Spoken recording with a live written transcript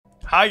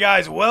Hi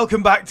guys,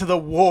 welcome back to the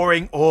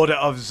Warring Order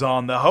of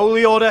Zaan, the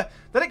Holy Order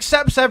that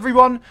accepts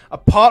everyone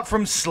apart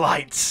from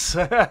slights.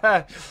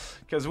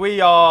 Because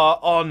we are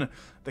on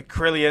the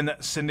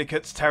Krillian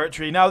Syndicate's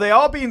territory. Now they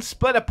are being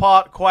split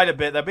apart quite a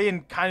bit, they're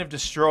being kind of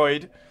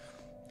destroyed.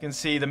 You can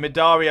see the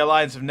Midari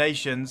Alliance of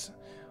Nations.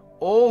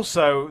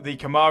 Also the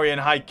Kamarian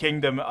High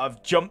Kingdom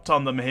have jumped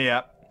on them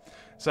here.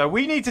 So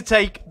we need to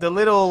take the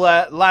little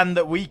land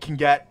that we can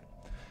get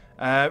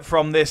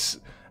from this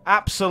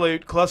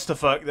absolute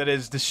clusterfuck that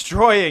is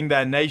destroying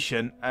their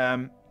nation.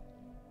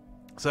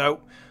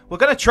 So we're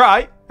going to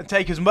try and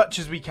take as much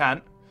as we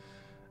can.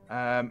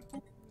 And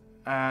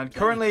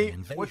currently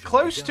we're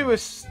close to a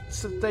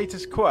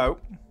status quo.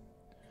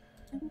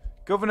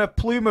 Governor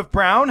Plume of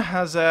Brown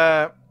has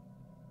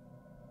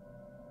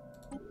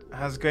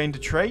gained a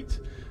trait.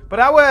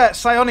 But our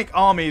psionic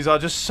armies are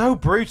just so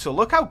brutal.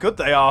 Look how good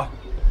they are.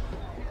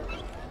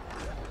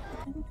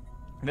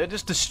 They're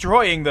just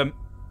destroying them.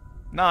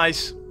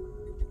 Nice.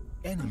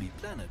 Enemy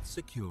planet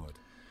secured.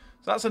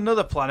 So that's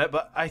another planet,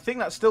 but I think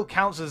that still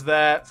counts as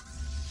their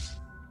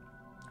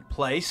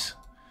place.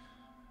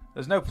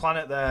 There's no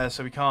planet there,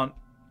 so we can't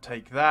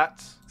take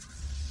that.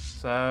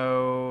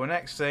 So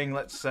next thing,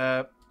 let's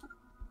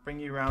bring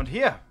you around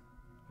here.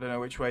 I don't know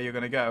which way you're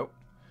going to go.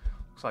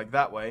 Looks like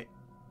that way.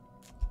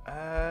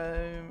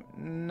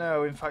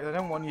 No, in fact, I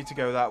don't want you to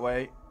go that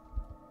way.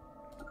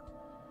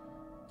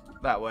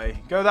 That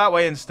way. Go that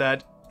way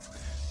instead.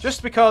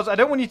 Just because I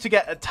don't want you to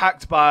get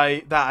attacked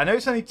by that. I know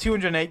it's only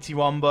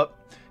 281, but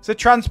it's a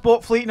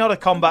transport fleet, not a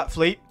combat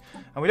fleet.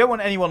 And we don't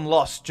want anyone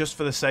lost just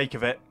for the sake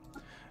of it.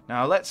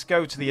 Now, let's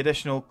go to the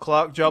additional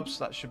clerk jobs.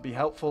 That should be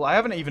helpful. I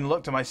haven't even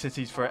looked at my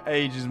cities for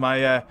ages,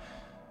 my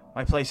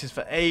places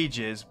for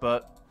ages,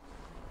 but...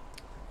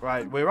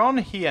 Right, we're on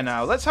here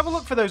now. Let's have a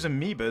look for those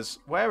amoebas.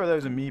 Where are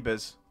those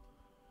amoebas?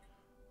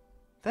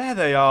 There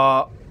they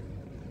are.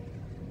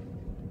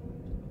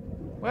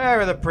 Where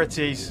are the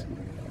pretties?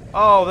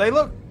 Oh, they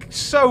look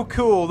so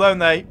cool, don't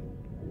they?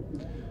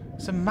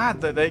 It's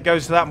mad that it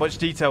goes to that much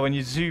detail when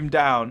you zoom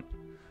down.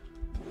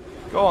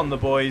 Go on, the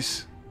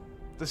boys.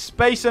 The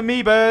space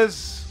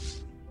amoebas.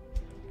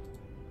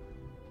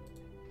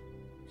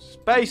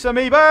 Space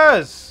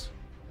amoebas.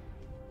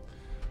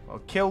 I'll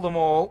kill them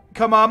all.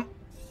 Come on.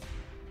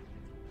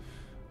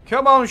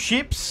 Come on,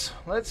 ships.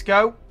 Let's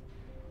go.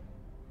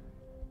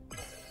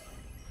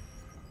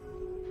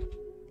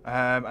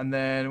 And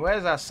then,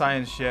 where's our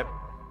science ship?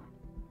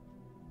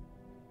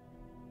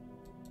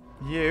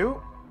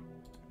 You.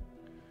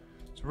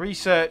 It's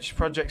research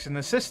projects in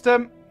the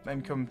system.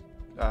 Then come...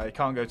 you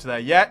can't go to there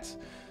yet.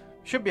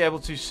 Should be able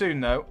to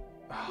soon, though.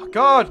 Oh,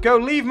 God, go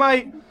leave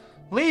my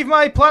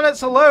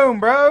planets alone,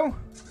 bro.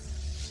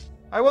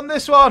 I want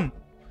this one.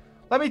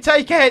 Let me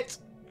take it.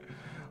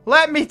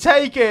 Let me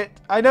take it.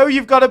 I know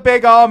you've got a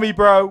big army,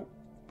 bro.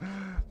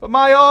 But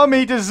my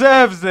army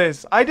deserves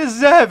this. I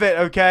deserve it,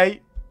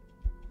 okay?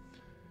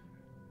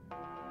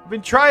 I've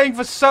been trying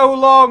for so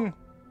long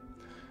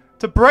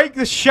to break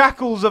the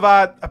shackles of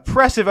our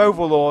oppressive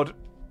overlord.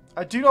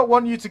 I do not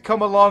want you to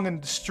come along and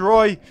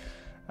destroy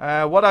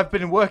what I've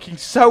been working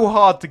so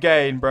hard to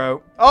gain,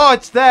 bro. Oh,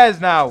 it's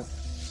theirs now.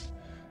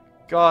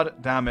 God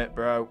damn it,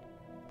 bro.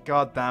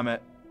 God damn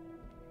it.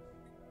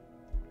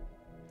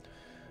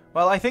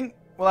 Well, I think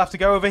we'll have to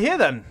go over here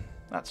then.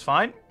 That's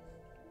fine.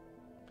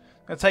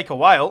 It'll take a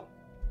while.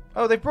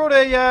 Oh, they brought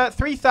a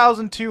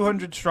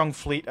 3,200 strong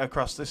fleet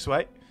across this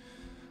way.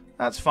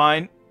 That's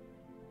fine.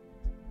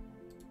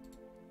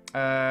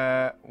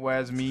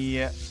 Where's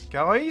me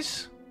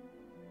guys?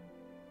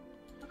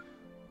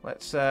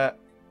 Let's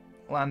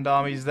land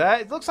armies there.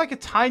 It looks like a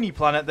tiny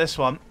planet, this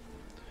one.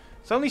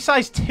 It's only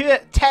size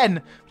 10,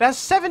 but it has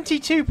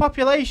 72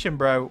 population,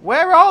 bro.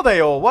 Where are they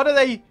all? What are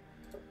they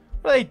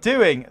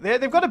doing?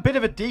 They've got a bit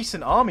of a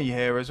decent army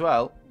here as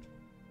well.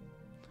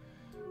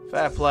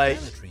 Fair play.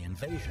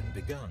 Invasion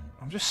begun.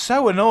 I'm just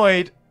so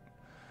annoyed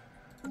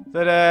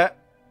that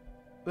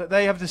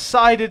they have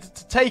decided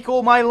to take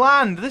all my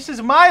land. This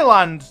is my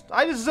land.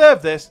 I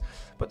deserve this.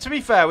 But to be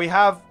fair, we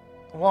have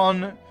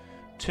 1,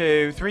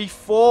 2, 3,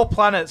 4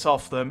 planets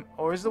off them.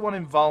 Or is there one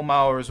in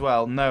Valmauer as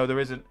well? No, there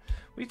isn't.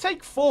 We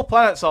take 4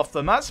 planets off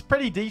them. That's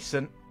pretty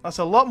decent. That's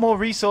a lot more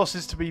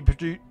resources to be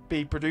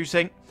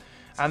producing.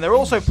 And they're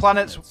also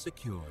planets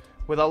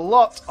with a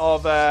lot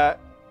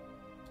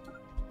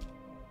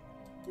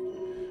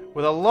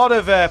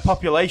of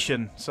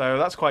population. So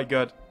that's quite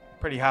good.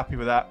 Pretty happy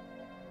with that.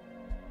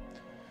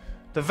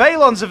 The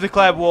Valons have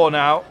declared war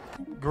now.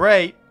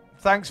 Great.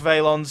 Thanks,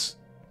 Valons.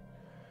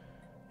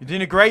 You're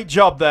doing a great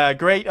job there.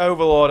 Great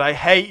Overlord. I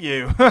hate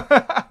you.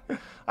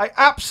 I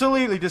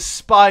absolutely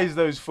despise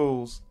those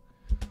fools.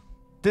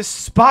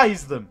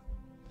 Despise them.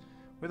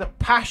 With a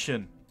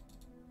passion.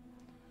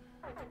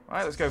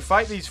 Alright, let's go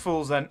fight these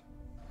fools then.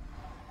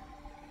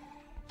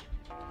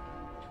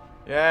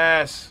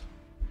 Yes.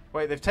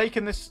 Wait, they've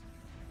taken this...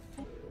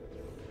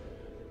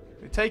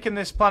 They've taken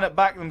this planet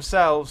back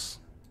themselves.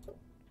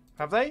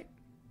 Have they?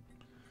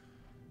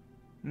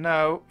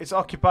 No, it's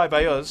occupied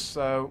by us,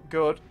 so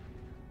good.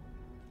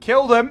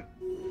 Kill them.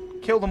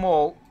 Kill them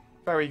all.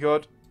 Very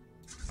good.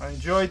 I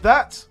enjoyed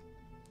that.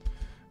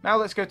 Now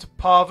let's go to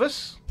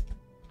Parvus.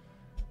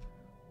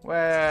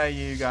 Where are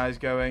you guys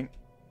going?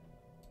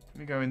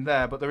 We're going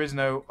there, but there is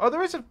no... Oh,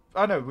 there is a...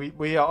 Oh, no,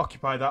 we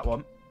occupy that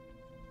one.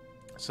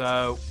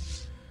 So,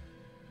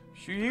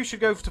 you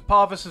should go to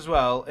Parvus as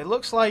well. It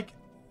looks like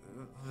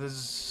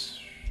there's...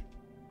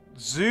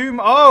 Zoom...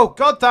 Oh,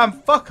 goddamn,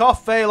 fuck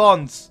off,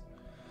 Phalons.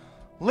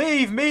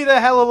 Leave me the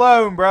hell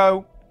alone,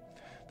 bro.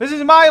 This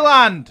is my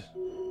land.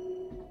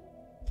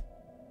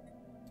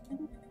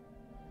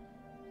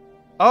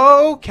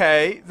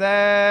 Okay,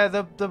 there,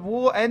 the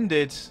war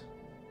ended.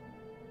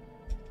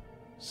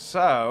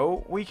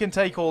 So, we can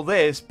take all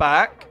this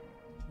back.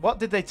 What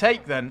did they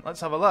take then?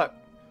 Let's have a look.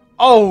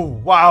 Oh,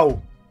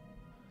 wow.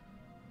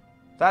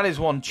 That is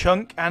one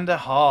chunk and a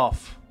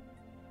half.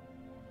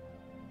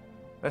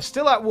 They're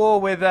still at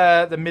war with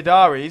the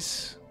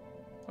Midaris.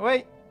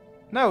 Wait.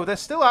 No, they're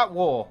still at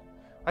war.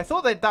 I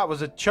thought that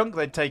was a chunk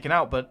they'd taken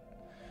out, but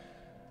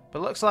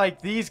looks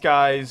like these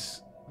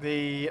guys,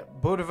 the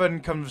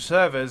Burvan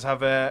conservers,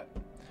 have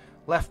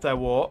left their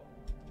war.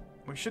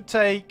 We should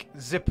take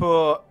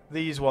Zippur,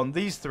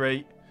 these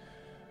three.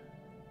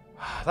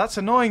 That's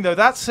annoying though.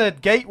 That's a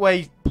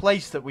gateway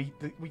place that we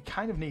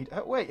kind of need.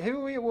 Oh, wait, who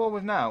are we at war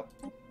with now?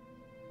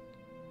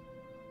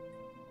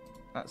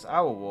 That's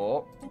our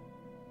war.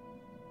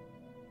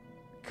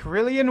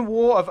 Krillian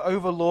War of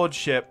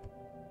Overlordship.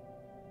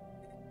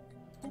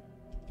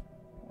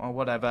 Or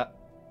whatever.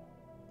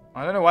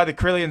 I don't know why the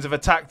Krillians have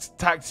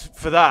attacked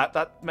for that.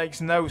 That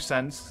makes no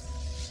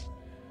sense.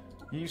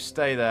 You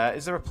stay there.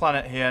 Is there a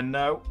planet here?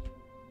 No.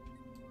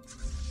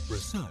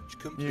 Research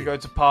complete. You go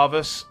to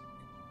Parvus.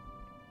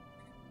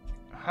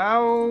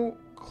 How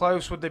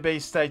close would they be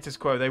status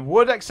quo? They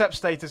would accept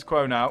status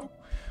quo now.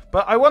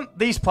 But I want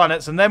these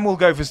planets and then we'll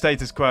go for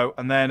status quo.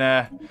 And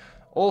then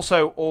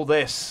also all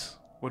this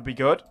would be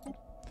good.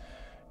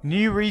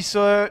 New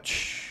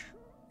research.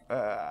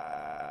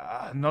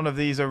 None of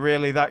these are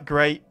really that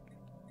great.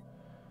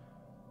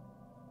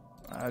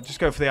 Just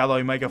go for the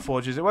alloy mega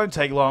forges. It won't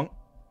take long.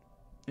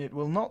 It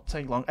will not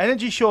take long.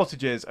 Energy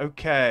shortages.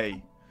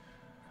 Okay.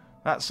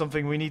 That's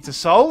something we need to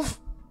solve.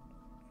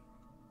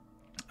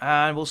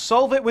 And we'll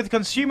solve it with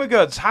consumer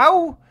goods.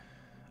 How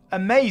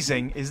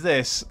amazing is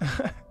this?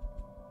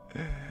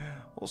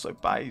 Also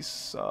buy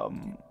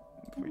some.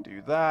 If we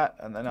do that.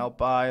 And then I'll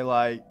buy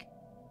like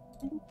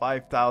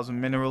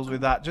 5,000 minerals with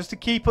that. Just to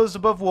keep us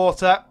above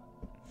water.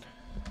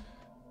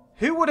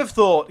 Who would have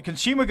thought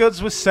consumer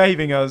goods was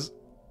saving us?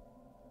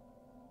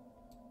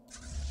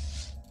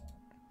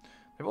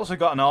 They've also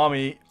got an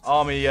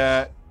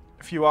a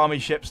few army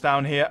ships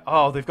down here.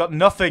 Oh, they've got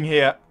nothing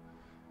here.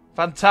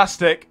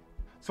 Fantastic.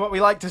 It's what we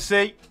like to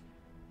see.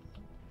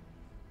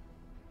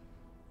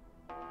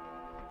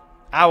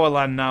 Our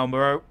land now,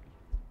 bro.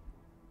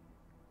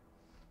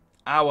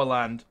 Our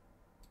land.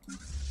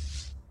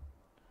 Let's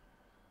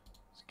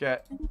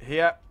get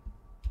here.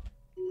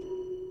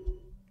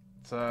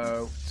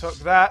 So, took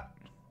that.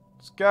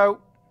 Let's go.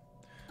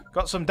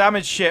 Got some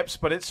damaged ships,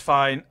 but it's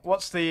fine.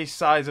 What's the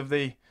size of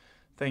the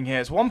thing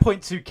here? It's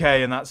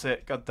 1.2k and that's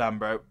it. God damn,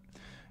 bro.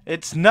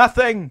 It's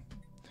nothing.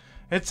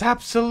 It's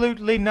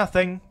absolutely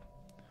nothing.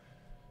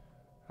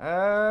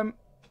 Oh,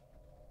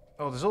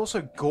 there's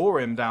also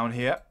Gorim down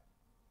here.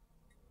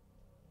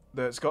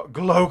 That's got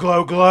glow,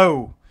 glow,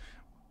 glow.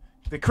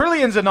 The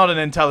Krillians are not an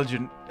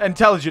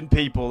intelligent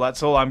people.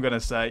 That's all I'm going to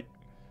say.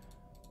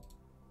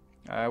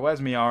 Where's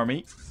my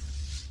army?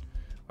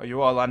 Oh,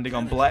 you are landing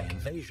on Black.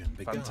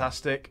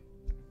 Fantastic.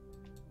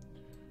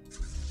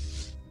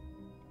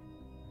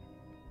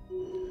 So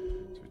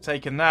we've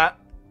taken that.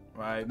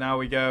 Right, now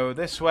we go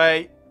this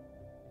way.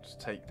 Just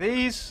take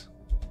these.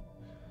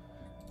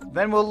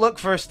 Then we'll look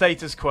for a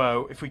status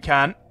quo, if we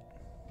can.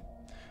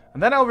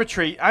 And then I'll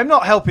retreat. I'm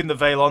not helping the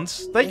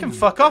Valons. They can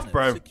fuck off,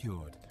 bro.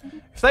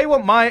 If they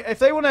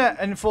want to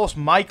enforce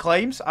my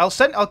claims,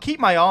 I'll keep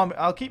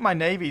my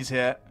navies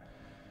here.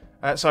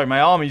 Sorry, my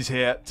armies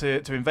here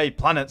to invade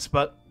planets,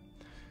 but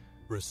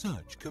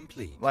research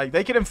complete. Like,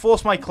 they can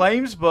enforce my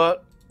claims,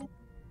 but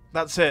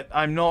that's it.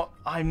 I'm not,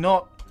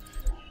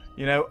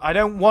 you know, I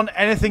don't want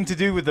anything to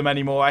do with them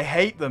anymore. I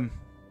hate them.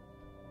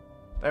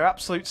 They're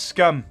absolute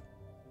scum.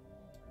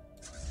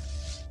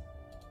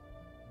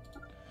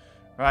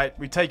 Right,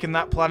 we've taken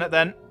that planet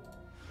then.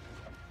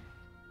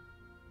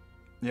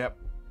 Yep.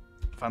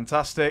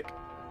 Fantastic.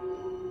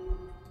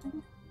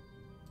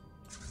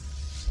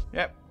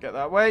 Yep, get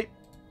that way.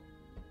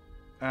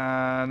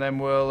 And then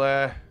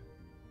we'll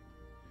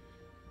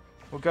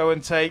go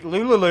and take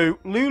Lulu.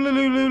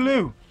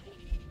 Lulu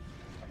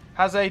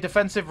has a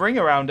defensive ring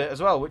around it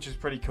as well, which is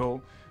pretty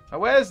cool. Now,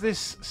 where's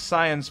this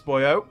science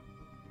boyo?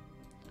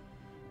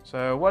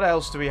 So, what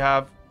else do we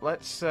have?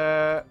 Let's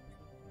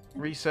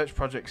research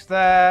projects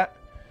there.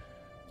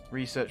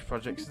 Research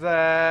projects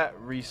there.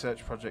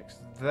 Research projects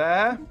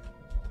there.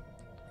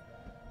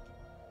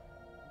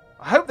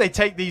 I hope they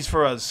take these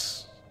for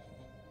us.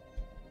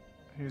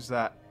 Who's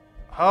that?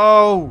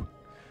 Oh!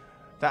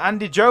 The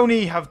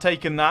Andijoni have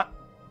taken that.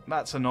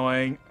 That's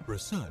annoying.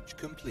 Research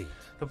complete.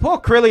 The poor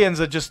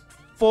Krillians are just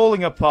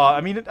falling apart.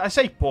 I mean, I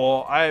say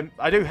poor.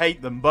 I do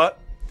hate them, but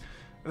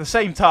at the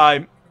same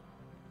time,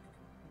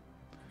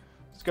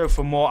 let's go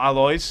for more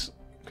alloys.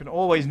 Can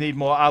always need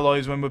more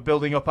alloys when we're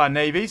building up our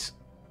navies.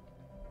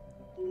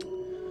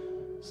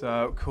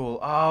 So, cool.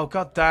 Oh,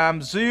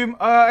 goddamn. Zoom.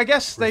 I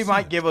guess they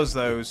might give us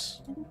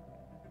those.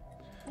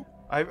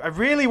 I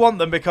really want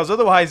them because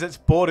otherwise it's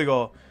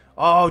Bordigor.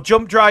 Oh,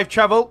 jump drive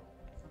travel.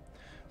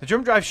 The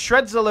jump drive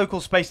shreds the local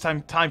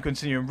space-time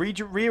continuum,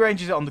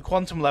 rearranges it on the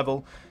quantum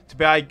level to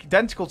be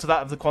identical to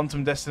that of the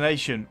quantum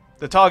destination,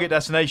 the target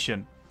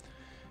destination.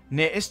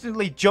 Near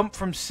instantly jump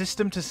from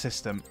system to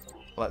system.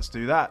 Let's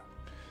do that.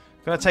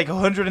 Gonna take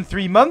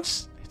 103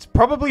 months. It's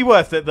probably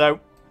worth it though.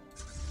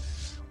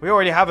 We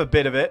already have a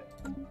bit of it.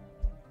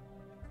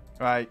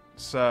 Right,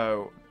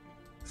 so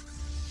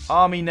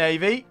Army,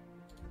 Navy.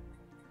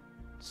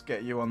 Let's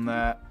get you on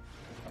there.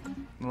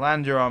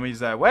 Land your armies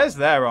there. Where's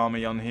their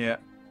army on here?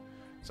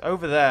 It's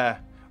over there.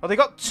 Oh, they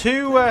got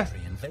two.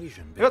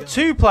 They got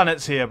 2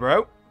 planets here,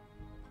 bro.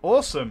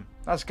 Awesome.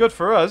 That's good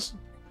for us.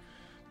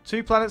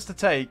 2 planets to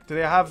take. Do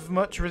they have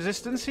much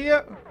resistance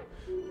here?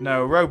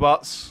 No,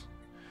 robots.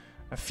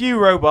 A few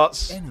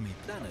robots. Enemy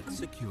planet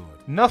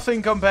secured.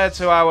 Nothing compared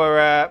to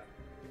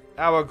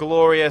our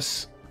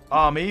glorious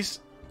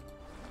armies.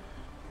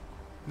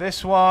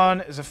 This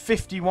one is a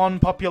 51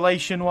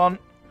 population one.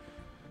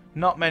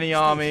 Not many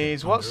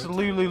armies. What's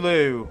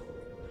Lulu?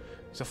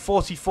 It's a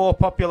 44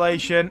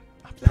 population.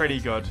 Pretty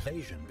good.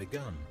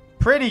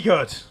 Pretty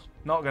good.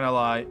 Not gonna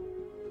lie.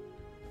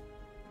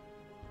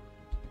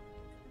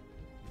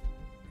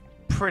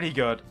 Pretty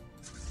good.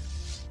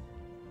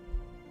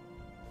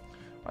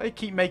 Why do you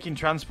keep making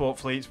transport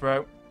fleets,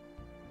 bro?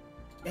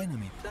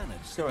 Enemy planet.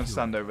 Just go and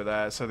stand over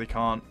there so they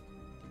can't.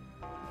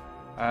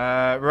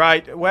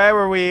 Right, where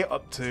are we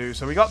up to?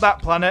 So we got that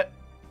planet.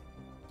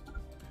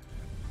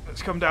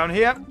 Let's come down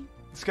here.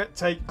 Let's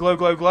take glow,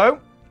 glow, glow.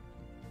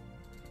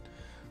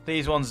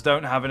 These ones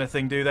don't have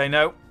anything, do they?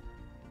 No.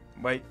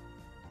 Wait.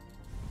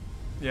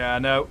 Yeah,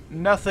 no.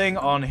 Nothing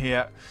on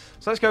here.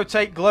 So let's go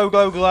take glow,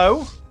 glow,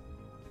 glow.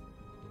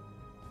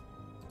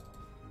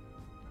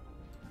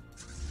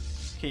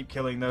 Keep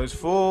killing those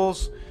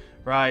fools.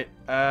 Right.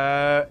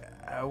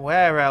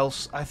 Where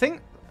else? I think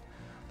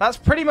that's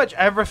pretty much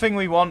everything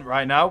we want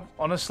right now,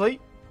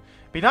 honestly.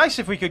 Be nice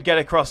if we could get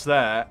across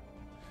there.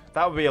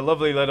 That would be a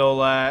lovely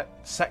little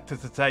sector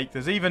to take.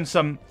 There's even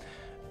some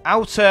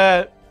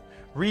outer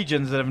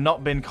regions that have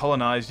not been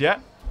colonized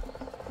yet.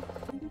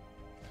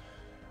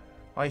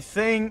 I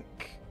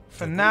think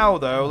for now,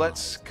 though,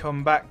 let's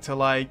come back to,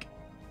 like,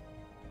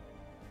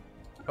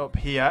 up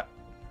here.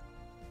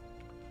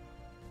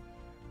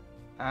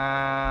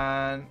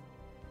 And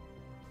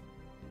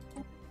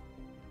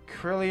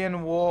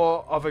Krillian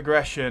War of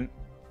Aggression.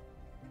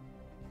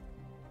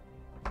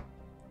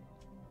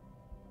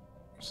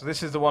 So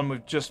this is the one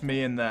with just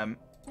me and them.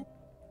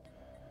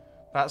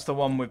 That's the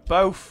one with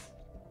both.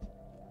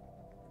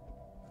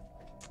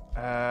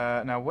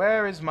 Now,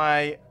 where is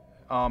my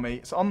army?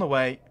 It's on the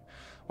way.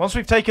 Once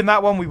we've taken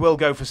that one, we will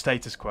go for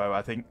status quo,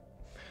 I think.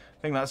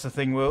 I think that's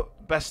the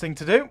best thing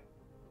to do.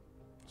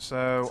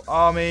 So,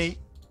 army.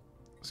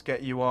 Let's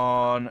get you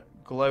on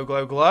glow,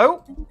 glow,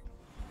 glow.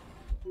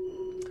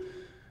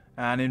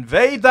 And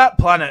invade that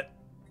planet.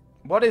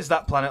 What is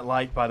that planet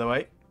like, by the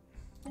way?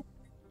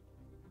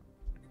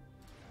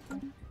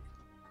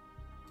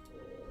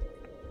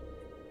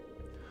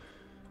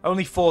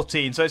 Only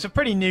 14, so it's a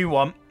pretty new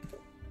one.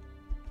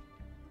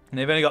 And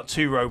they've only got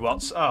 2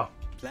 robots. Oh.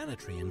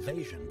 Planetary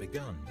invasion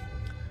begun.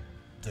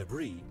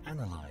 Debris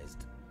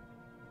analyzed.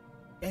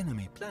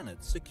 Enemy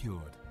planet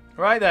secured.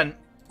 Right then.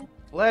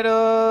 Let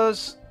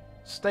us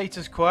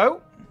status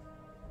quo.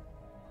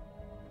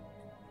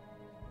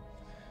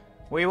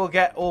 We will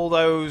get all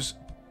those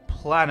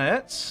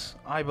planets,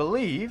 I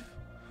believe.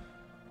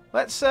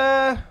 Let's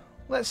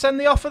send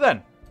the offer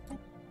then.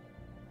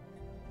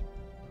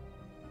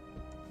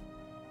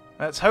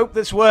 Let's hope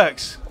this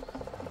works.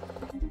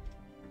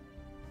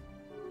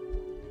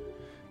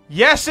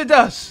 Yes, it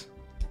does.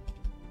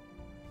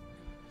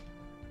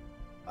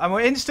 And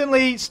we're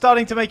instantly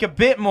starting to make a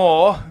bit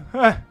more.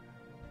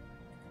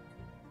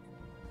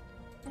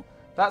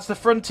 That's the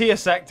frontier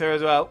sector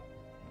as well.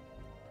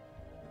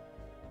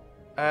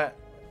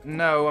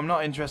 No, I'm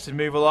not interested.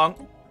 Move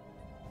along.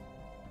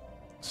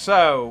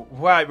 So,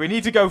 right, we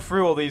need to go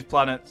through all these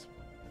planets.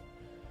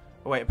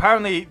 Oh, wait,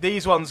 apparently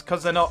these ones,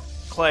 because they're not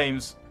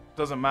claims,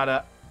 doesn't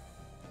matter.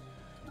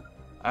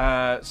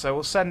 So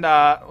we'll send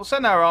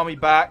our army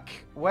back.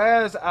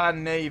 Where's our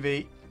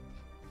navy?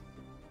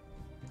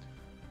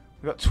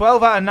 We've got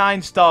 12 out of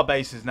 9 star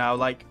bases now.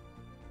 Like,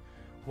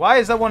 why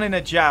is there one in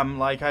a jam?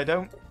 Like, I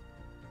don't.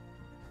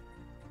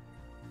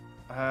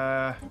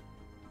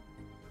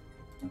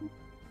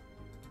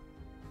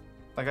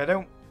 Like, I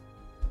don't.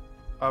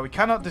 Oh, we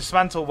cannot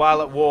dismantle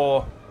while at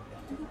war.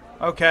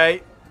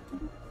 Okay.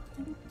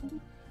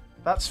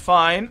 That's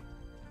fine.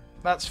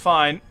 That's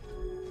fine.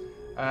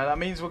 That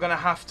means we're going to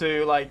have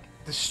to, like,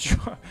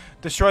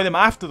 destroy them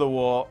after the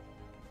war.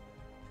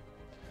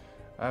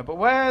 But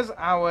where's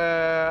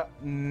our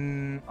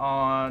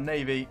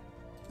navy?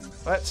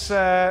 Let's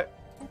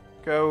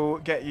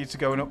go get you to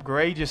go and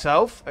upgrade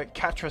yourself at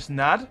Katras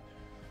Nad.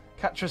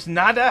 Katras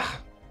Nada.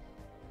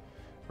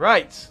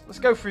 Right, let's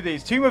go through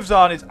these. Tomb of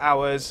Zaan is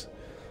ours.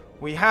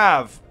 We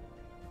have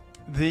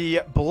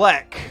the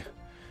Black,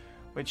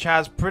 which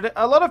has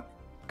a lot of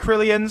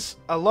Krillians,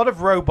 a lot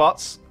of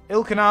robots.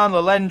 Ilkanan,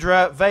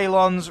 Lalendra,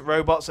 Valons,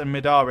 robots, and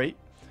Midari.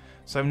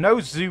 So no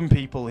Zoom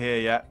people here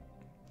yet.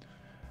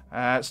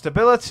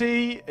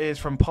 Stability is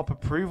from pop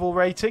approval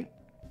rating,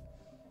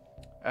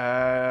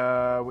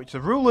 which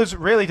the rulers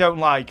really don't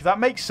like. That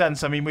makes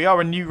sense. I mean, we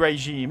are a new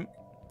regime.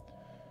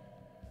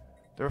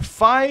 There are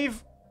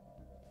 5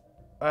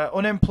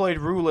 unemployed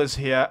rulers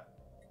here.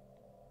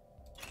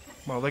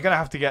 Well, they're going to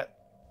have to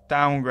get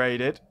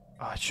downgraded.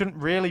 Oh, I shouldn't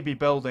really be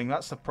building.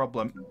 That's the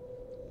problem.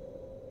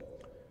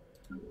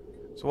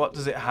 So what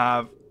does it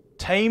have?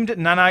 Tamed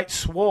Nanite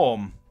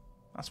Swarm.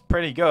 That's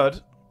pretty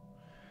good.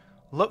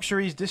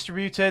 Luxuries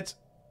distributed.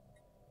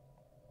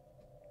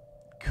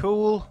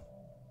 Cool.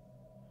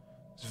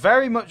 There's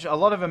very much a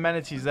lot of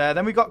amenities there.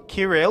 Then we got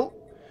Kirill,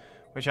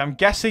 which I'm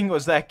guessing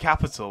was their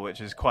capital,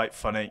 which is quite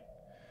funny.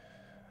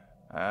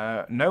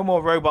 No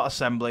more robot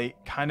assembly.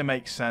 Kind of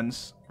makes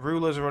sense.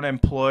 Rulers are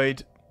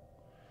unemployed.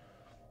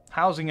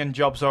 Housing and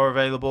jobs are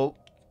available.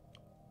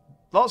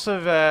 Lots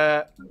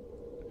of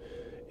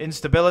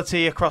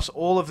instability across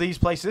all of these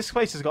places. This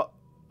place has got...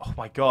 Oh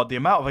my god, the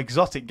amount of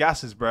exotic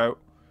gases, bro.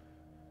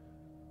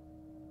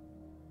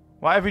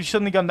 Why have we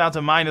suddenly gone down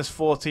to minus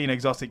 14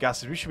 exotic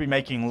gases? We should be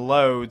making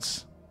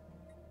loads.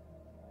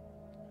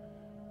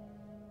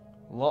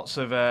 Lots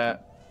of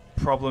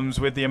problems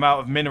with the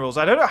amount of minerals.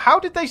 I don't know. How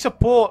did they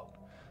support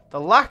the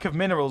lack of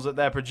minerals that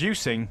they're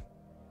producing?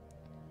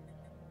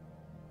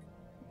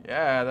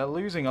 Yeah, they're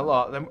losing a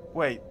lot. Then,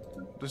 wait,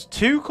 there's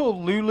 2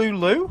 called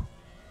Lulu?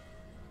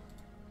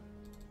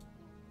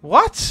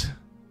 What?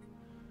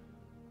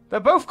 They're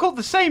both called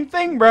the same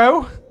thing,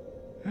 bro.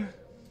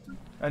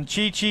 And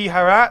Chi-Chi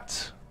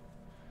Harat.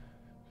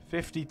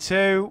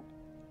 52.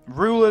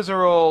 Rulers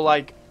are all,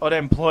 like,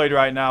 unemployed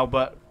right now,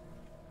 but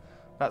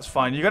that's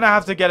fine. You're going to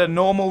have to get a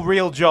normal,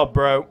 real job,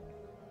 bro.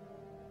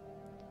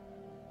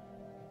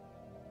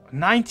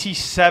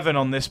 97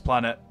 on this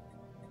planet.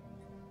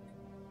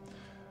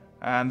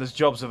 And there's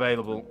jobs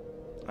available.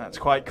 That's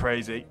quite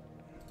crazy.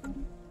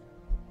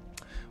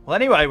 Well,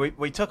 anyway,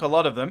 we took a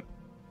lot of them.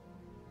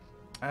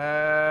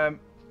 Let's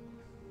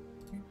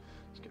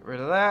get rid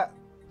of that.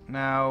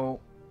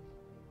 Now,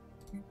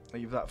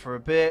 leave that for a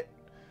bit.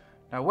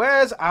 Now,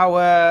 where's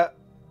our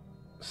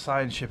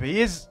science ship?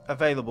 He is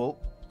available.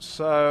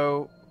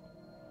 So,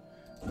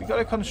 we got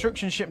a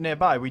construction ship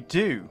nearby. We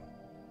do.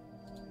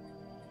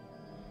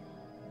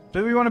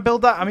 Do we want to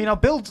build that? I mean, I'll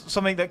build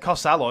something that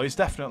costs alloys,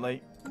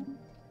 definitely.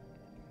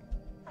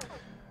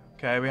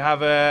 Okay, we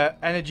have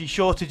energy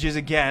shortages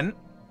again.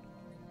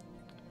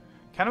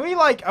 Can we,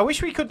 like... I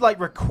wish we could,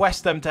 like,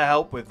 request them to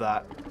help with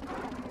that.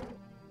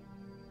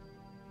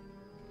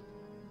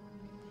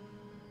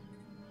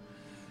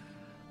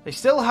 They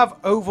still have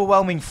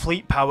overwhelming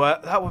fleet power.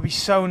 That would be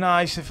so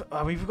nice if...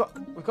 we've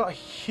got a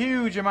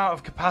huge amount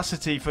of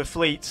capacity for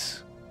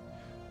fleets.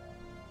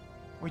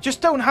 We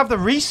just don't have the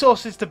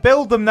resources to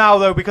build them now,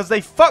 though, because they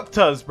fucked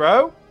us,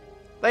 bro.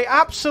 They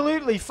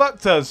absolutely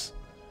fucked us.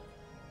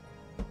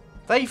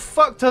 They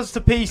fucked us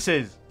to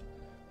pieces.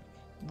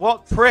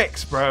 What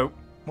pricks, bro.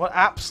 What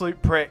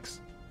absolute pricks.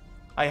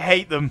 I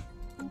hate them.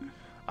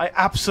 I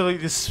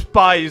absolutely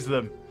despise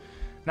them.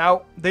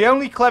 Now, the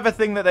only clever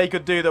thing that they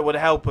could do that would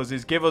help us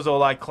is give us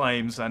all our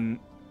claims, and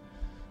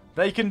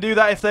they can do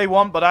that if they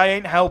want, but I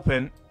ain't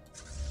helping.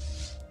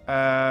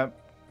 No,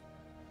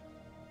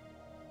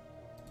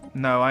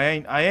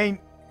 I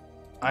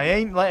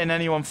ain't letting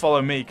anyone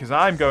follow me, because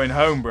I'm going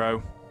home,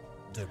 bro.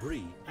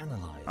 Debris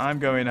analyzed. I'm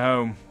going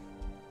home.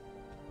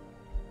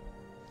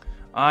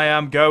 I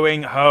am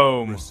going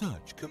home.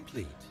 Research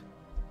complete.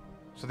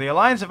 So the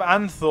Alliance of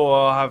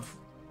Anthor have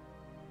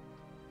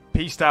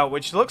pieced out,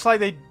 which looks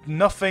like they did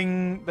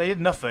nothing.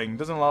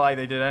 Doesn't look like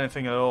they did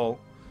anything at all.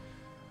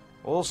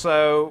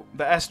 Also,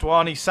 the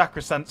Estwani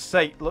Sacrosanct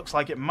State looks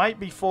like it might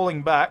be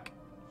falling back.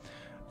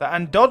 The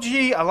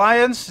Andoji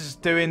Alliance is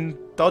doing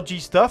dodgy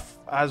stuff,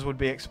 as would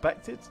be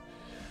expected.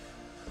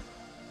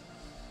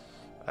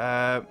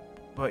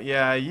 But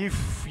yeah, you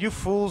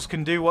fools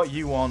can do what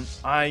you want.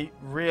 I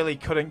really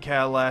couldn't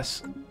care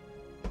less.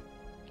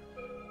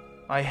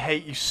 I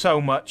hate you so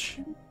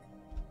much.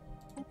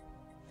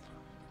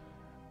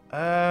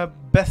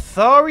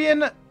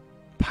 Betharian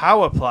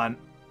power plant.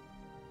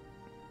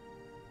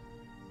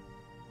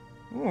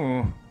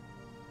 Ooh.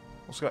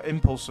 Also got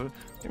impulse. I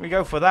think we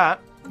go for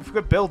that. If we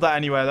could build that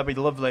anywhere, that'd be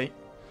lovely.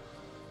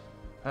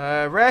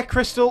 Rare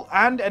crystal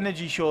and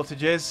energy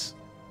shortages.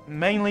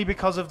 Mainly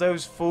because of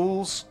those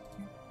fools.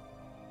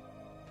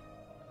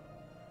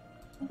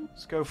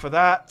 Let's go for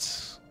that.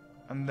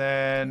 And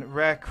then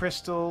rare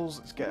crystals.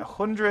 Let's get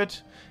 100.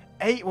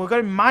 We're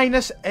going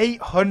minus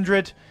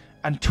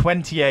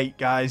 828,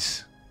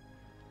 guys.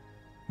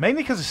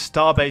 Mainly because of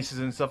star bases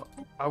and stuff.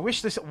 I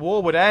wish this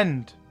war would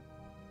end.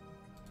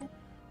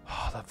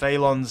 Oh, the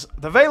Valons.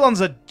 The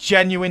Valons are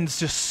genuine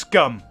just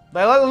scum.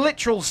 They're like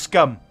literal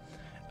scum.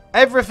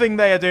 Everything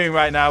they are doing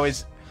right now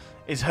is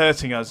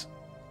hurting us.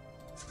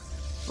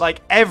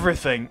 Like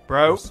everything,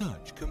 bro.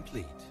 Research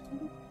complete.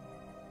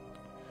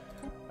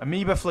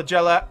 Amoeba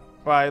flagella.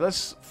 Right,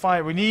 let's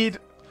find. We need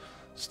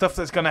stuff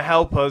that's going to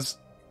help us.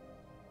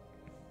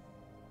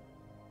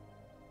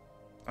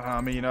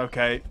 I mean,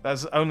 okay.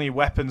 There's only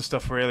weapon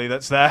stuff really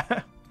that's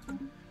there.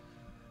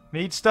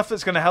 Need stuff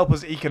that's going to help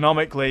us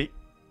economically.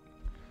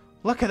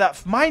 Look at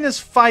that. Minus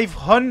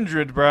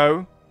 500,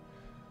 bro.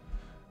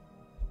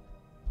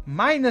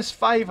 Minus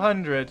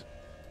 500.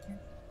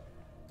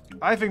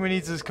 I think we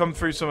need to just come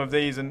through some of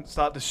these and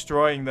start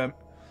destroying them.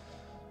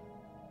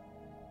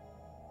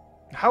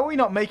 How are we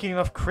not making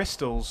enough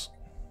crystals?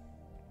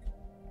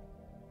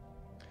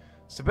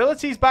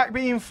 Stability's back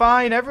being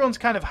fine. Everyone's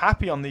kind of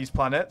happy on these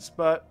planets,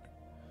 but...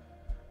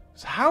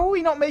 So how are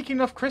we not making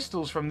enough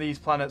crystals from these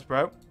planets,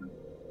 bro?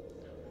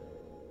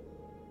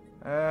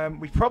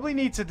 We probably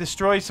need to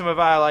destroy some of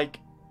our, like,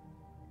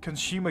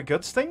 consumer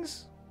goods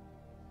things.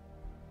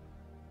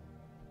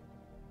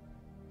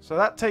 So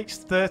that takes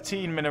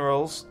 13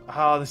 minerals.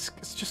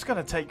 It's just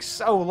going to take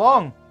so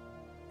long.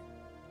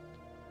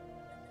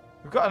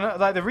 We've got,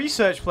 like, the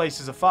research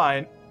places are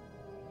fine.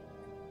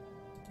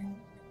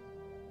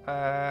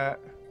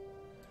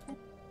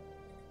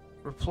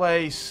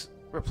 Replace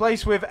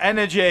with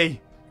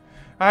energy.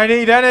 I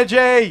need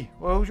energy.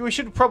 Well, we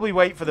should probably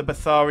wait for the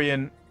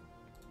Betharian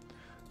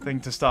thing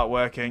to start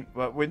working,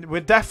 but we're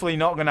definitely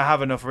not going to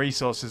have enough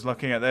resources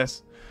looking at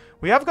this.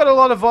 We have got a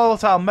lot of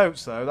volatile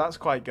motes, though. That's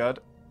quite good.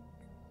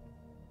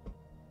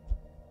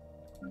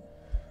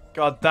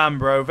 God damn,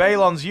 bro.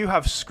 Valons, you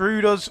have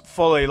screwed us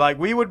fully. Like,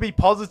 we would be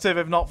positive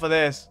if not for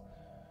this.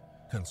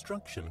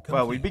 Construction complete.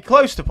 Well, we'd be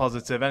close to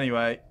positive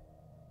anyway.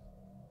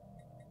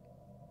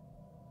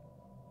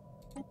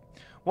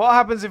 What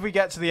happens if we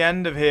get to the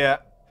end of here?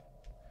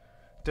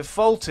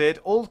 Defaulted,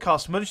 all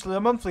cost,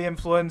 monthly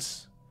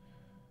influence.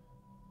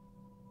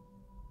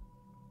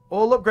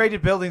 All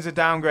upgraded buildings are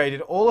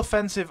downgraded. All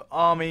offensive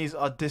armies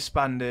are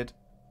disbanded.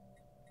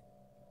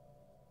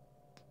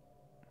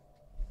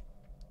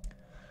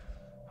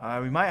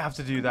 We might have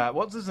to do that.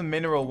 What does the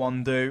mineral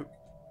one do?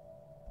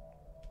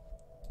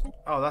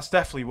 Oh, that's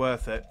definitely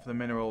worth it for the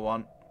mineral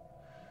one.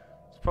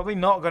 It's probably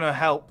not going to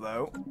help,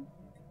 though.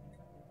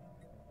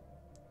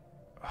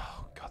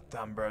 Oh,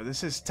 goddamn, bro.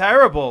 This is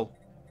terrible.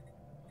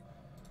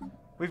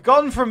 We've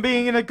gone from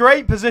being in a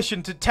great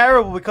position to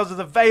terrible because of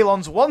the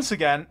Valons once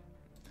again.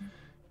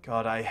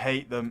 God, I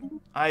hate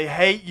them. I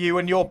hate you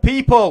and your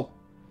people.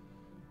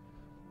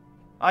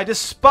 I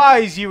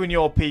despise you and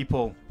your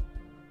people.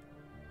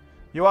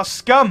 You are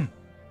scum.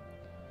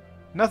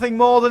 Nothing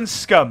more than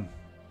scum.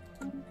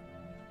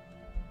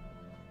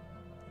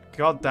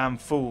 Goddamn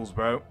fools,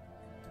 bro.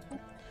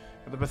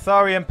 The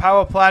Betharian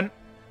power plant.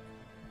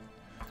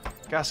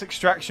 Gas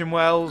extraction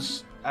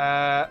wells.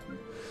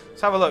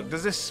 Let's have a look.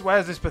 Where's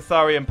this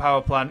Betharian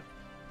power plant?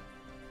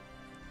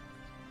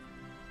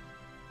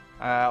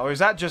 Or is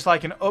that just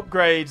like an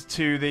upgrade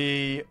to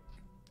the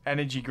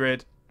energy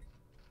grid?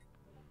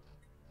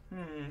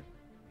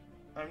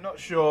 I'm not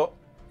sure.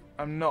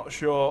 I'm not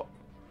sure.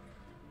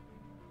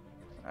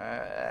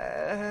 I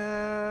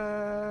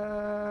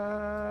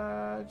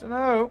don't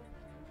know.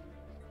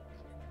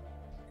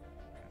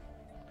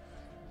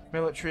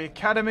 Military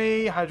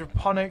academy,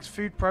 hydroponics,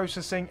 food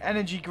processing,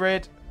 energy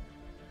grid.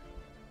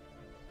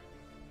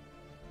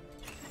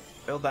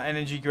 Build that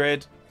energy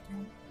grid.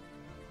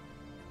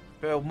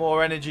 Build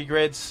more energy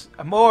grids.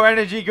 And more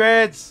energy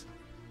grids!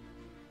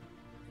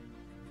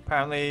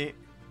 Apparently,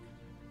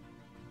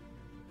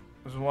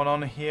 there's one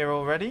on here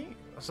already.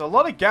 There's a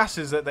lot of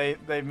gases that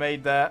they've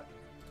made there.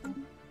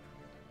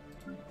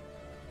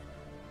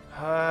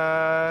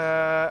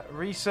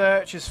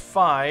 Research is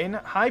fine.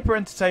 Hyper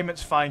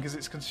entertainment's fine because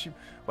it's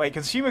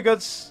consumer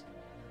goods.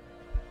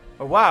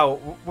 Oh wow,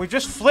 we've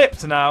just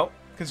flipped now.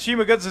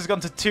 Consumer goods has gone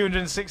to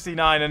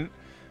 269 and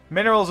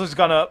minerals has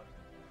gone up.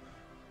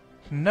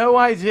 No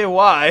idea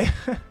why.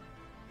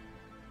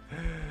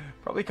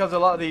 Probably because a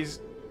lot of these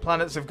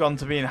planets have gone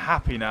to being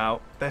happy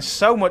now. There's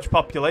so much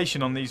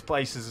population on these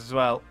places as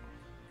well.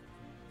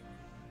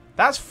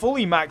 That's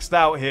fully maxed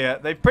out here.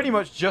 They've pretty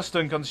much just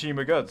done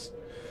consumer goods.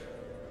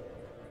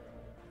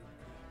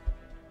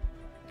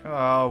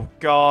 Oh,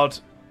 God.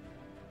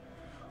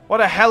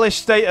 What a hellish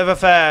state of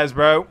affairs,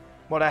 bro.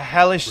 What a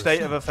hellish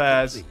state of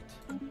affairs.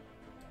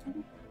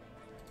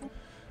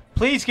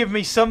 Please give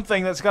me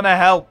something that's going to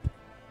help.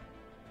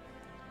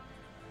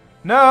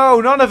 No,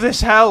 none of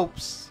this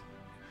helps.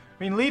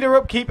 I mean, leader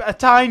upkeep a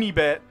tiny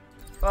bit.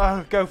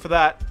 Oh, go for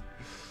that.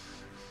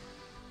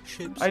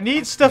 I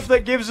need stuff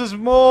that gives us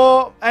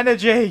more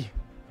energy.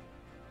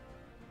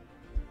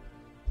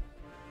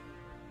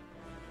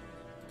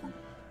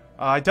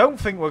 I don't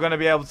think we're going to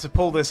be able to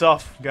pull this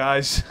off,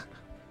 guys.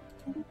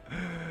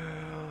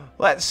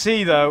 Let's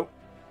see, though.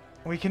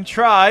 We can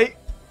try.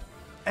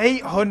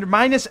 800,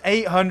 minus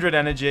 800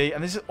 energy.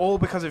 And this is all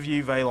because of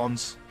you,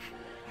 Valons.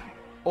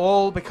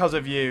 All because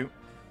of you.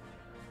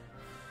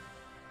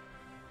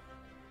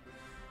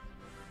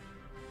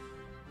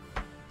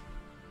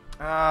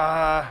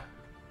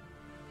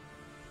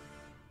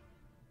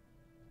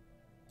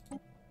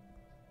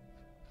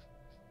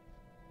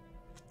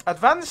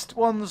 Advanced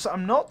ones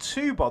I'm not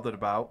too bothered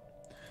about.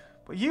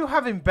 But you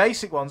having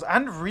basic ones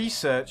and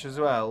research as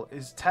well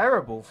is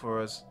terrible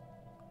for us.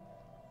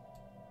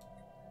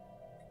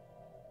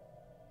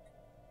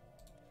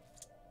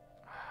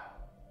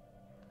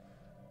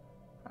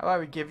 How about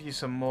we give you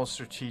some more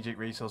strategic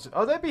resources?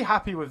 Oh, they'd be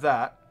happy with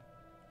that.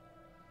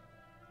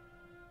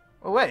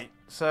 Oh, wait.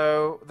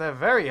 So, they're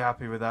very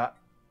happy with that.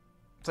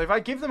 So, if I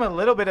give them a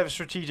little bit of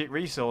strategic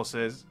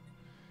resources,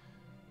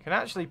 I can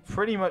actually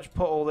pretty much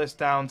put all this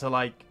down to,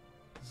 like,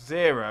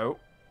 0.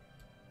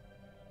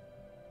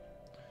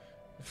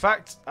 In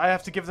fact, I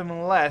have to give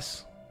them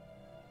less.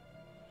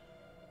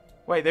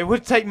 Wait, they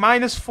would take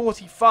minus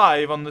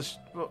 45 on the...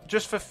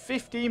 just for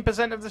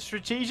 15% of the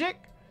strategic?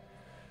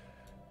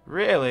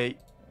 Really?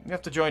 You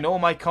have to join all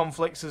my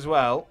conflicts as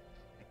well.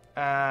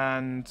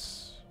 And...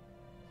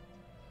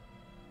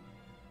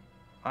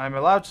 I'm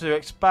allowed to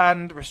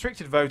expand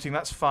restricted voting,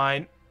 that's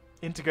fine.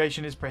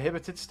 Integration is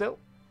prohibited still.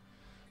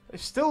 They've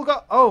still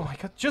got... Oh my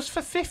god, just for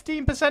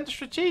 15%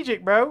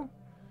 strategic, bro.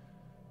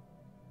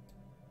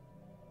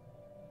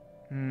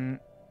 No,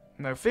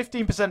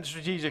 15%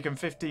 strategic and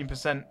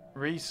 15%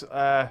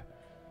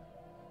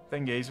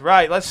 thingies.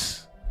 Right,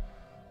 let's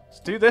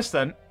do this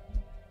then.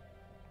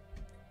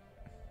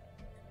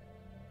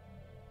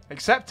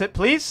 Accept it,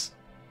 please.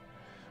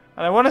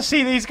 And I want to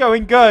see these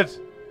going good.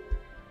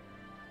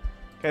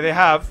 Okay, they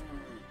have.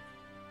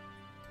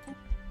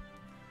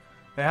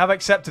 They have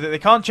accepted it. They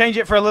can't change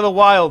it for a little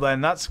while then.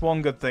 That's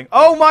one good thing.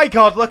 Oh my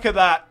god, look at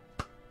that.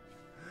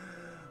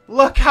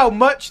 Look how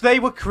much they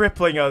were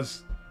crippling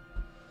us.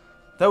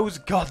 Those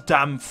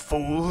goddamn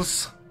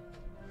fools.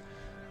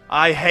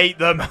 I hate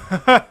them.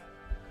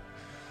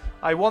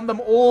 I want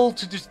them all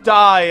to just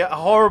die a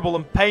horrible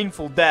and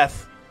painful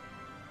death.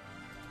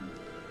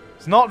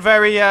 It's not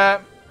very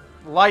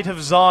light of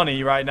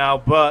Zaan-y right now,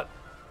 but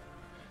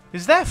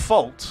it's their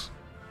fault.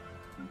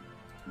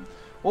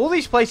 All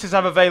these places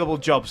have available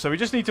jobs, so we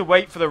just need to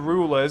wait for the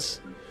rulers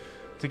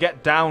to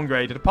get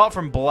downgraded, apart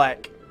from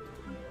Black.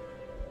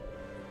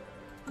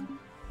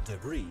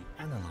 Debris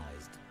analyzed.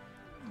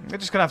 We're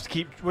just gonna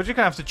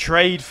have to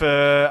trade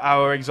for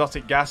our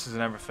exotic gases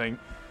and everything,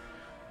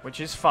 which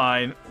is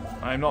fine.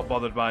 I'm not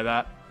bothered by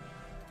that.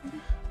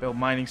 Build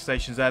mining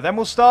stations there. Then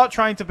we'll start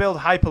trying to build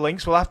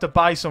hyperlinks. We'll have to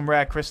buy some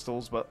rare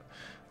crystals, but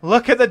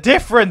look at the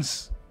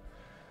difference!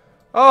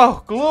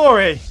 Oh,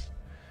 glory!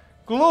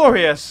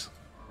 Glorious!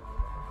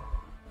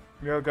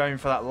 We're going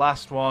for that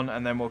last one,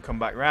 and then we'll come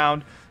back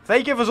round. If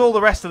they give us all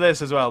the rest of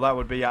this as well, that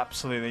would be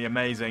absolutely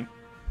amazing.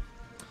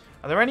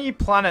 Are there any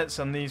planets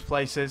on these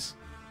places?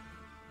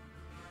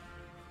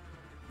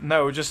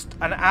 No, just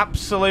an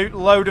absolute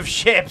load of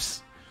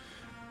ships!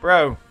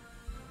 Bro.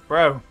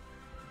 Bro.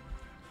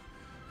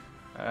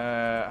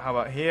 How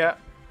about here?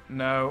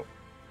 No.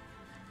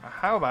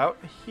 How about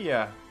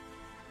here?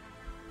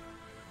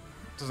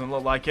 Doesn't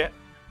look like it.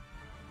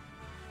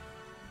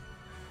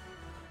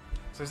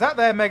 So is that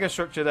their mega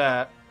structure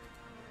there?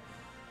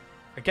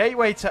 A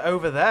gateway to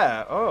over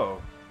there.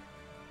 Oh.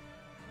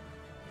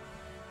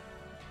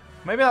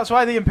 Maybe that's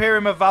why the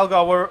Imperium of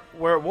Valgar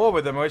were at war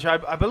with them, which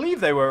I believe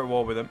they were at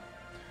war with them.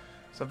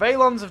 So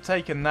Valons have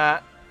taken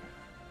that.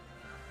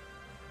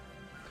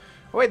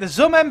 Oh, wait, the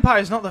Zum Empire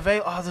is not the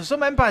Val... Oh, the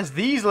Zum Empire is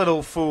these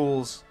little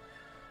fools.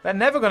 They're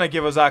never going to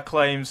give us our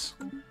claims.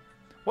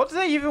 What do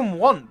they even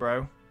want,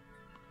 bro?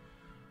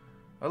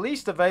 At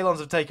least the Valons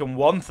have taken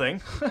one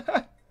thing.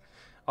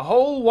 A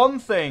whole one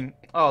thing.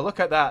 Oh, look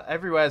at that.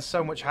 Everywhere's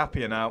so much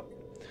happier now.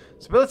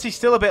 Stability's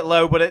still a bit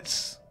low, but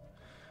it's...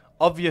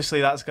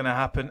 Obviously, that's going to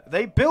happen.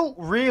 They built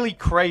really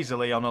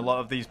crazily on a lot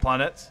of these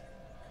planets.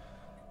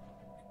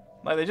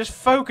 Like, they just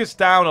focused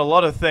down a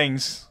lot of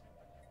things.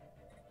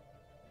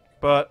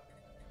 But...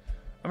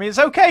 I mean, it's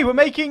okay. We're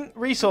making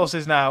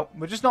resources now.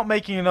 We're just not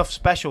making enough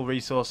special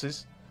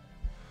resources.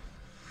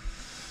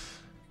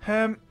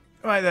 Right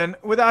then.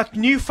 With our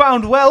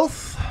newfound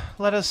wealth,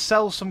 let us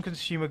sell some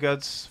consumer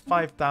goods.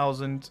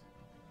 5,000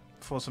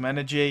 for some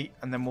energy.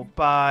 And then we'll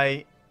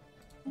buy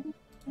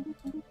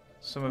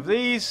some of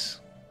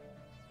these.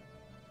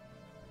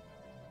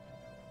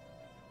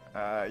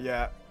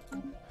 Yeah.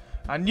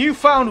 Our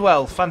newfound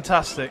wealth.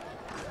 Fantastic.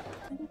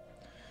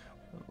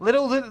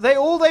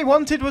 All they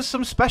wanted was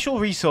some special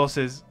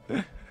resources.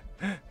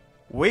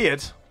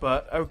 Weird,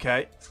 but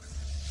okay.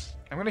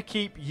 I'm gonna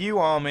keep you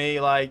army,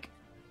 like...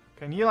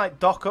 Can you, like,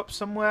 dock up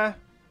somewhere?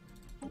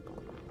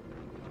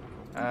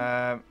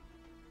 Yeah,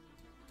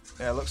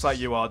 it looks like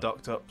you are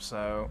docked up,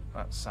 so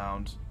that's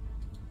sound.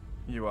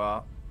 You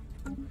are.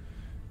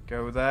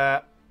 Go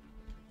there.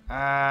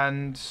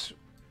 And...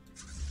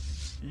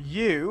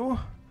 You...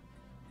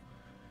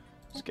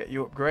 Let's get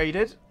you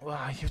upgraded.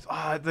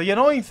 The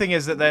annoying thing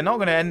is that they're not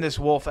going to end this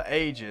war for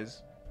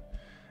ages.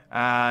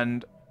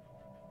 And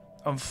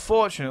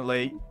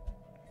unfortunately,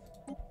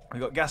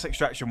 we've got gas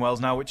extraction wells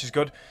now, which is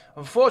good.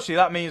 Unfortunately,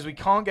 that means we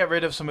can't get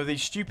rid of some of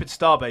these stupid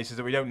star bases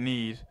that we don't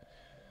need.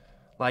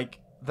 Like,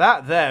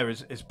 that there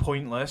is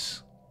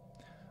pointless.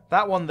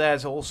 That one there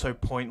is also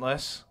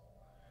pointless.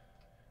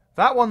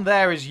 That one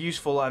there is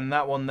useful, and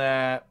that one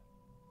there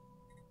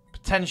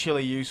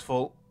potentially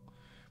useful.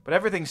 But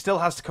everything still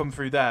has to come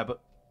through there. But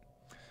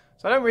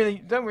so I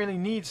don't really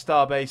need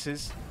star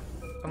bases.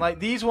 And like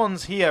these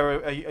ones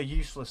here are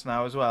useless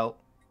now as well.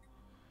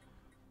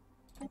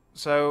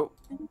 So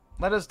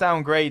let us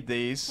downgrade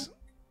these.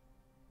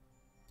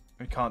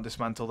 We can't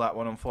dismantle that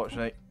one,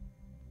 unfortunately.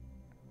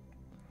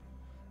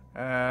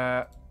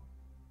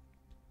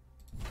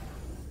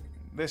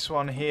 This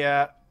one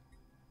here,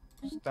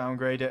 let's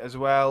downgrade it as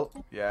well.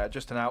 Yeah,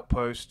 just an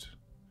outpost.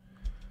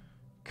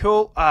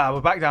 Cool.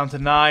 We're back down to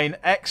 9.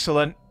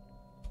 Excellent.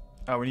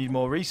 We need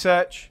more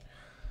research.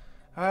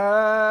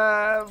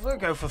 We'll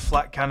go for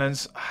flat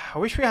cannons. I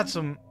wish we had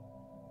some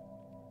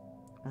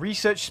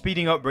research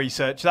speeding up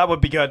research. That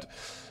would be good.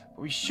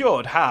 We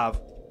should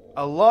have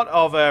a lot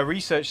of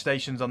research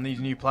stations on these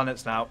new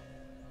planets now.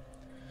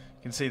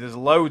 You can see there's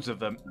loads of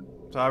them.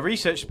 So our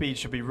research speed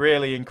should be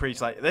really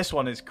increased. Like this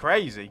one is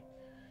crazy.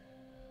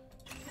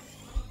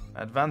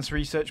 Advanced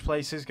research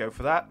places, go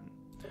for that.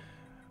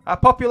 Our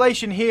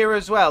population here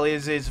as well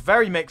is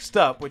very mixed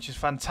up, which is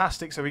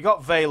fantastic. So we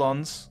got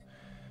Valons.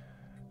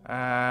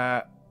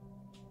 And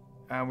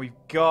we've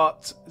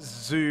got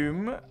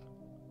Zoom,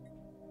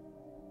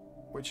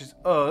 which is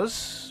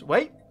us.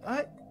 Wait,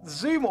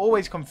 Zoom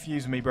always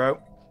confused me, bro.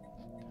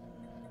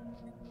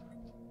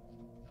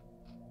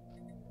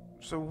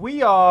 So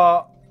we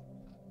are...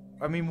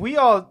 we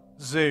are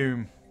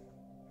Zoom.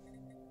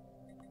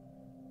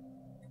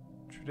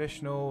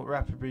 Traditional,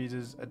 rapid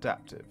breeders,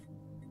 adaptive.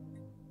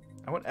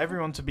 I want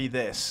everyone to be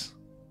this.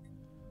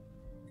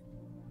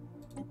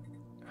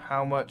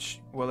 How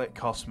much will it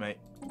cost me?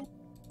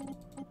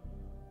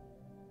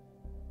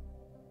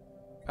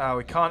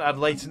 We can't add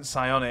latent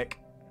psionic.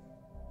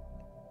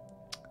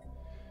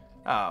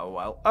 Oh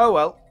well. Oh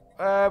well.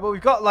 But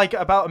we've got like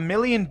about 1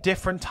 million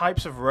different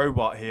types of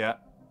robot here.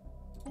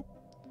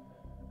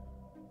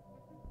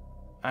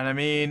 And I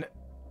mean,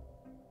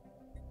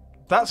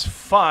 that's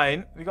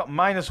fine. We got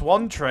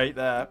 -1 trait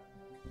there,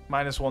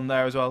 -1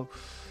 there as well,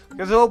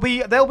 because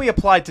they'll be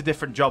applied to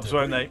different jobs,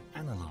 won't they?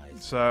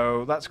 Analyze.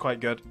 So that's quite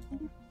good.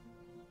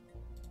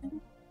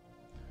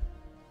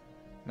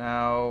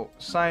 Now,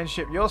 science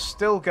ship, you're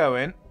still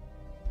going.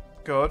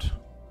 Good.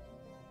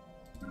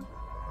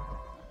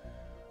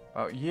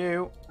 About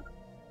you.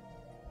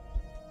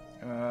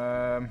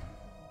 Might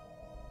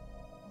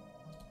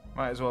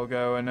as well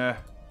go and.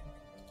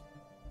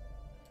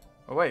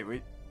 Oh wait,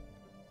 we've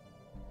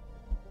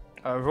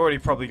already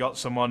probably got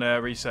someone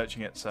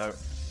researching it, so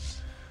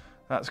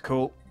that's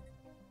cool.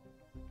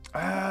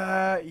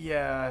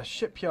 Yeah,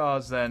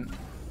 shipyards then.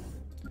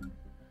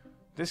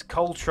 This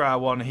Coltra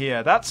one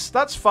here,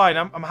 that's fine.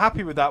 I'm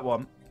happy with that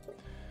one.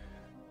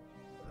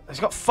 It's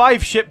got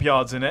 5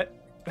 shipyards in it.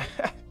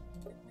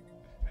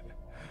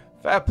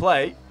 Fair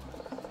play.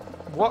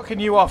 What can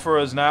you offer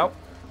us now?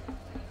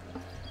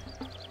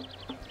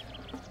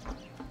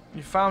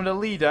 You found a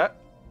leader.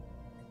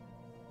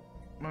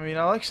 I mean,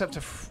 I'll accept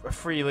a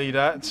free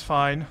leader. It's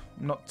fine.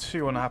 I'm not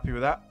too unhappy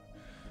with that.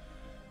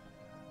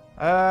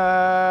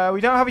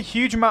 We don't have a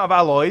huge amount of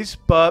alloys,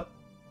 but...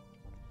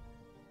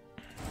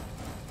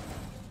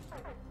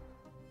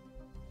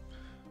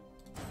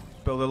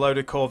 build a load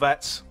of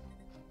corvettes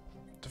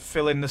to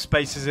fill in the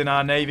spaces in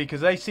our navy,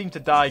 because they seem to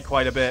die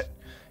quite a bit.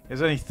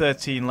 There's only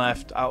 13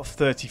 left out of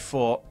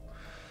 34.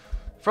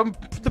 From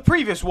the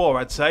previous war,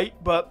 I'd say,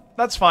 but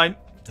that's fine.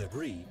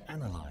 Debris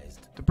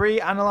analyzed.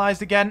 Debris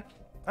analyzed again.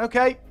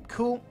 Okay,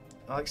 cool.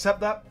 I'll accept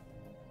that.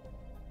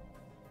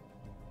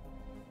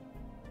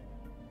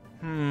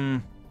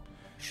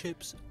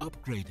 Ships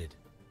upgraded.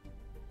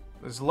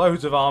 There's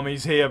loads of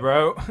armies here,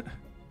 bro.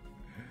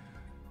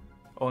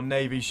 Or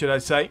navy, should I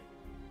say.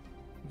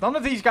 None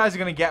of these guys are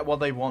going to get what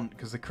they want,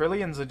 because the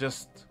Krillians are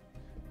just...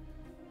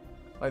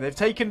 like, they've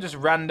taken just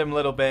random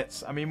little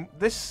bits. I mean,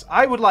 this...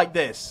 I would like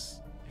this.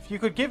 If you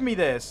could give me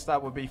this,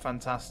 that would be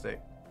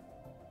fantastic.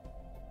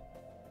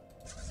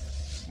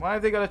 Why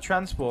have they got a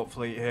transport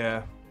fleet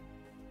here?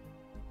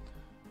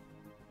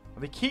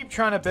 Well, they keep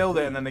trying to build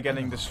it and then they're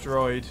getting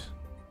destroyed.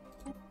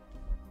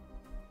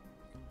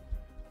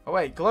 Oh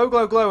wait, Glow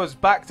Glow Glow is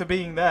back to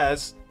being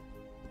theirs.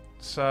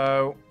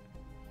 So...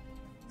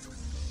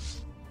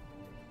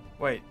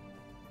 wait.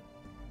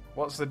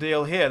 What's the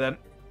deal here then?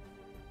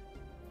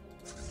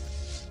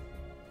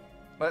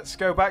 Let's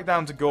go back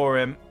down to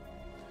Gorim.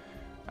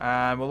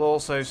 And we'll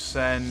also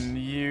send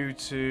you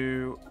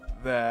to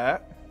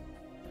there.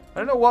 I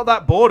don't know what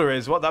that border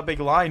is, what that big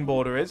line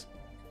border is.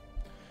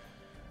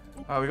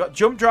 Oh, we got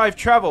jump drive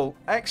travel.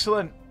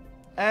 Excellent.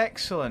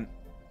 Excellent.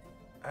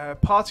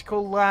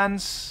 Particle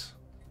lance.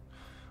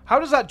 How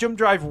does that jump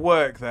drive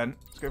work then?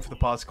 Let's go for the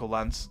particle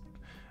lance.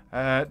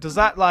 Does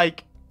that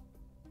like...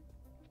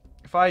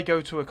 if I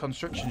go to a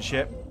construction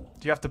ship,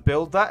 do you have to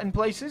build that in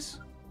places?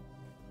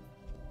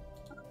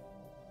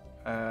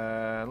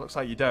 Looks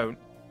like you don't.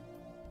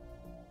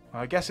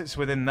 I guess it's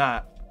within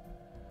that.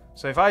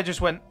 So if I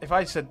just went, if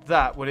I said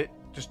that, would it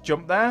just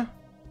jump there?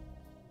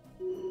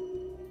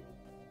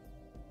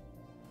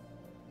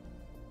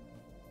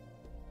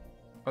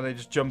 Or are they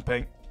just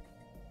jumping?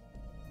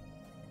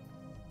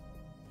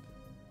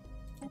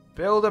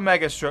 Build a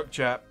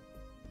megastructure.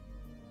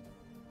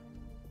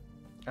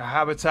 A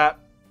habitat.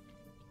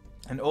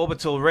 An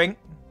orbital ring.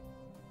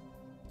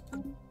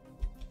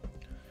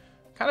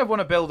 Kind of want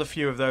to build a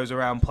few of those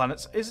around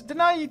planets. Did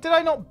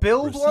I not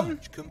build one?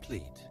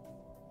 Complete.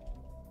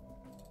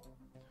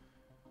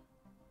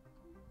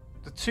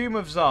 The Tomb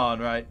of Zaan,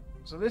 right?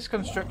 So this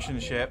construction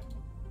ship.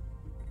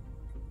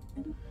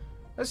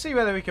 Let's see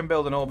whether we can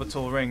build an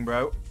orbital ring,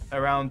 bro,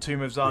 around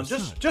Tomb of Zaan.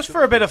 Just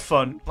for a bit of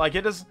fun. Like,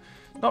 it is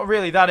not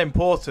really that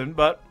important,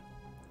 but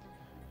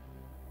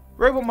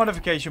robot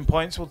modification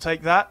points, we'll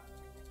take that.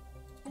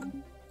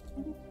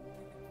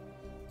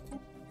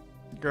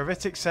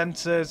 Gravitic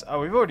sensors. Oh,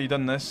 we've already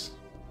done this.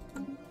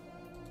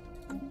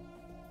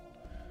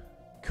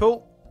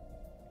 Cool.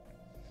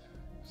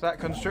 So that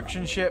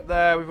construction ship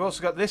there. We've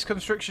also got this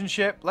construction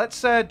ship.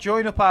 Let's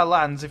join up our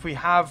lands. If we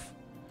have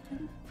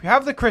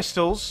the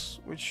crystals,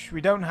 which we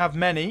don't have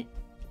many,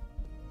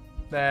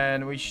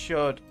 then we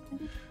should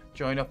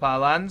join up our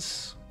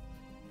lands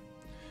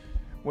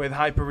with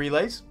hyper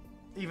relays,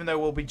 even though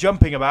we'll be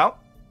jumping about.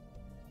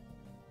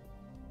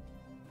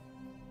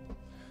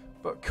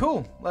 But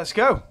cool, let's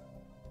go.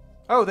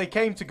 Oh, they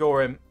came to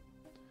Gorim.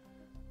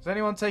 Has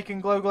anyone taken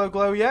Glow Glow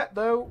Glow yet,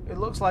 though? It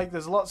looks like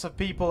there's lots of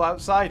people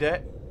outside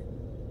it.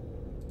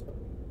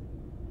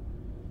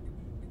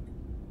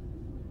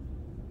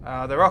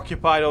 They're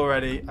occupied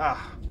already.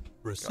 Ah,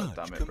 Research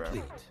God damn it, bro.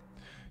 complete.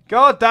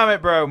 God damn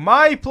it, bro.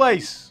 My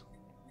place.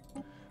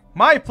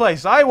 My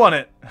place. I want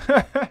it.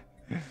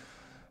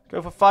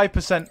 Go for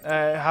 5%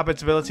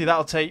 habitability.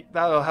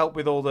 That'll help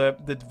with all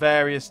the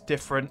various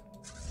different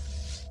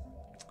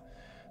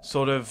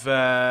sort of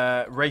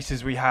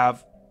races we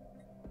have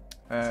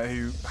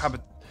who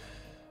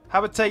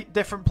habitate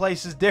different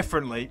places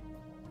differently.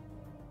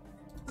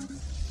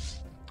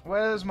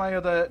 Where's my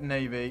other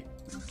navy?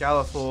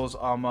 Galathor's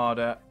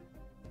Armada.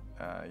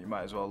 You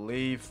might as well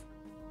leave.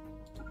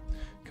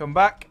 Come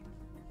back.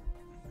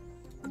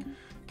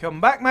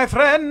 Come back, my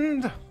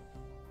friend.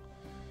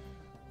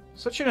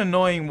 Such an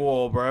annoying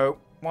war, bro.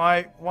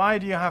 Why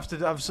do you have to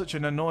have such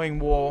an annoying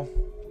war?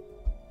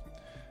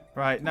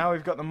 Right, now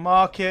we've got the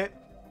market.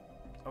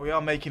 We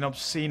are making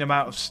obscene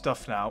amount of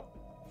stuff now.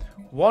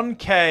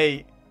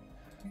 1k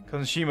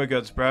consumer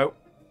goods, bro.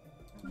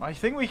 I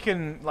think we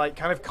can, like,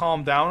 kind of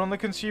calm down on the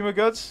consumer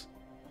goods.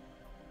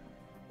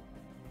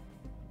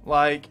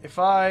 Like, if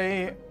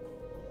I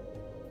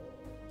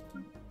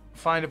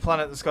find a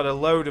planet that's got a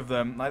load of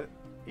them, like,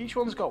 each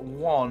one's got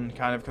one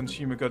kind of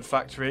consumer good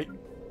factory.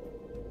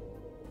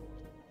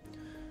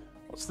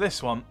 What's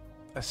this one?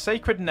 A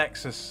sacred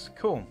nexus.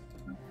 Cool.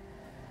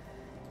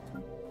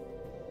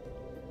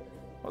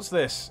 What's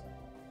this?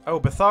 Oh,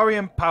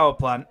 Betharian power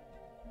plant.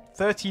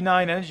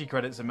 39 energy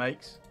credits it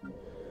makes.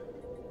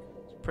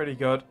 It's pretty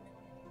good.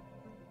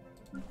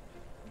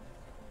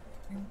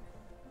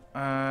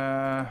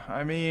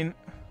 I mean,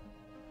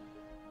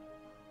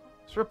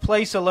 let's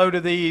replace a load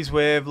of these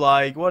with,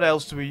 like, what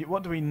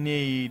do we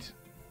need?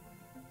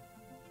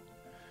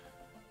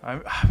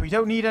 We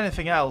don't need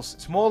anything else.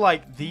 It's more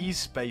like these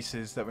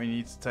spaces that we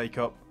need to take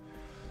up.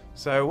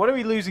 So what are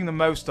we losing the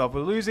most of?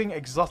 We're losing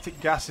exotic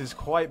gases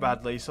quite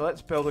badly, so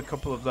let's build a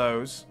couple of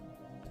those.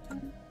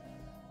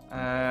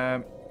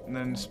 And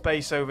then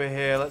space over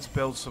here, let's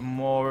build some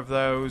more of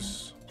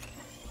those.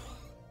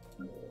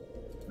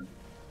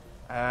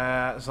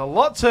 There's a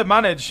lot to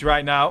manage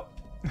right now.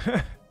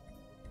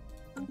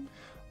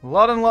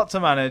 lot to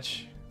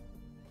manage.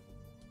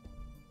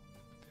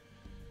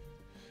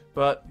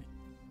 But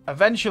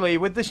eventually,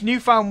 with this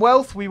newfound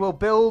wealth, we will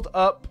build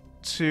up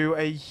to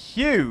a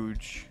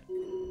huge...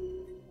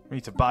 We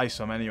need to buy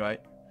some anyway.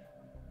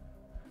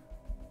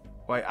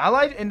 Wait,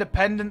 Allied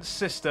Independence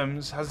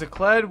Systems has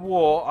declared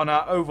war on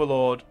our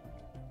Overlord.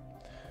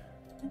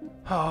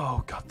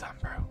 Oh, goddamn,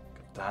 bro.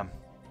 Goddamn.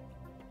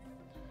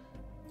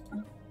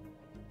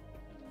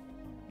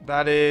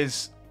 That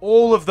is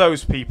all of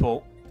those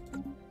people.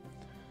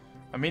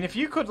 I mean, if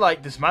you could,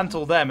 like,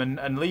 dismantle them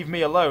and leave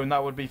me alone,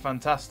 that would be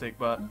fantastic,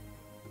 but...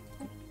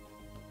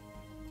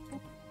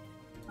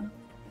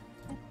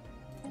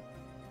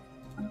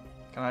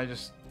 Can I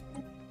just...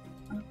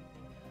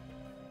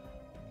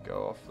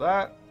 go off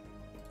that?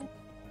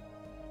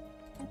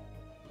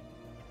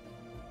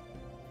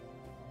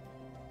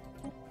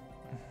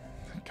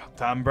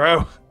 Goddamn,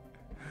 bro.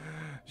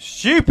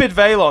 Stupid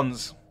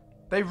Valons.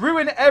 They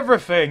ruin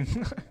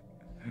everything.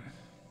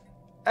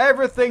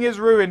 Everything is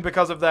ruined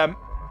because of them.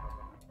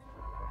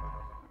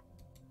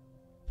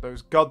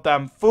 Those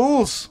goddamn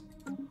fools.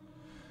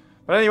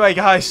 But anyway,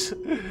 guys.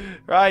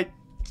 Right.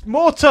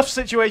 More tough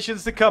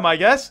situations to come, I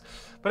guess.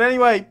 But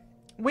anyway,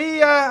 we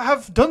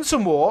have done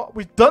some war.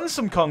 We've done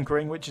some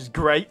conquering, which is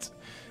great.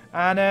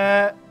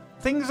 And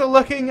things are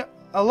looking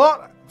a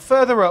lot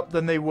further up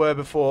than they were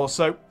before.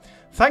 So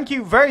thank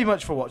you very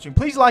much for watching.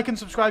 Please like and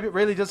subscribe. It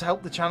really does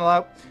help the channel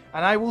out.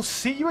 And I will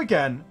see you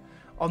again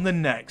on the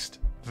next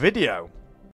video.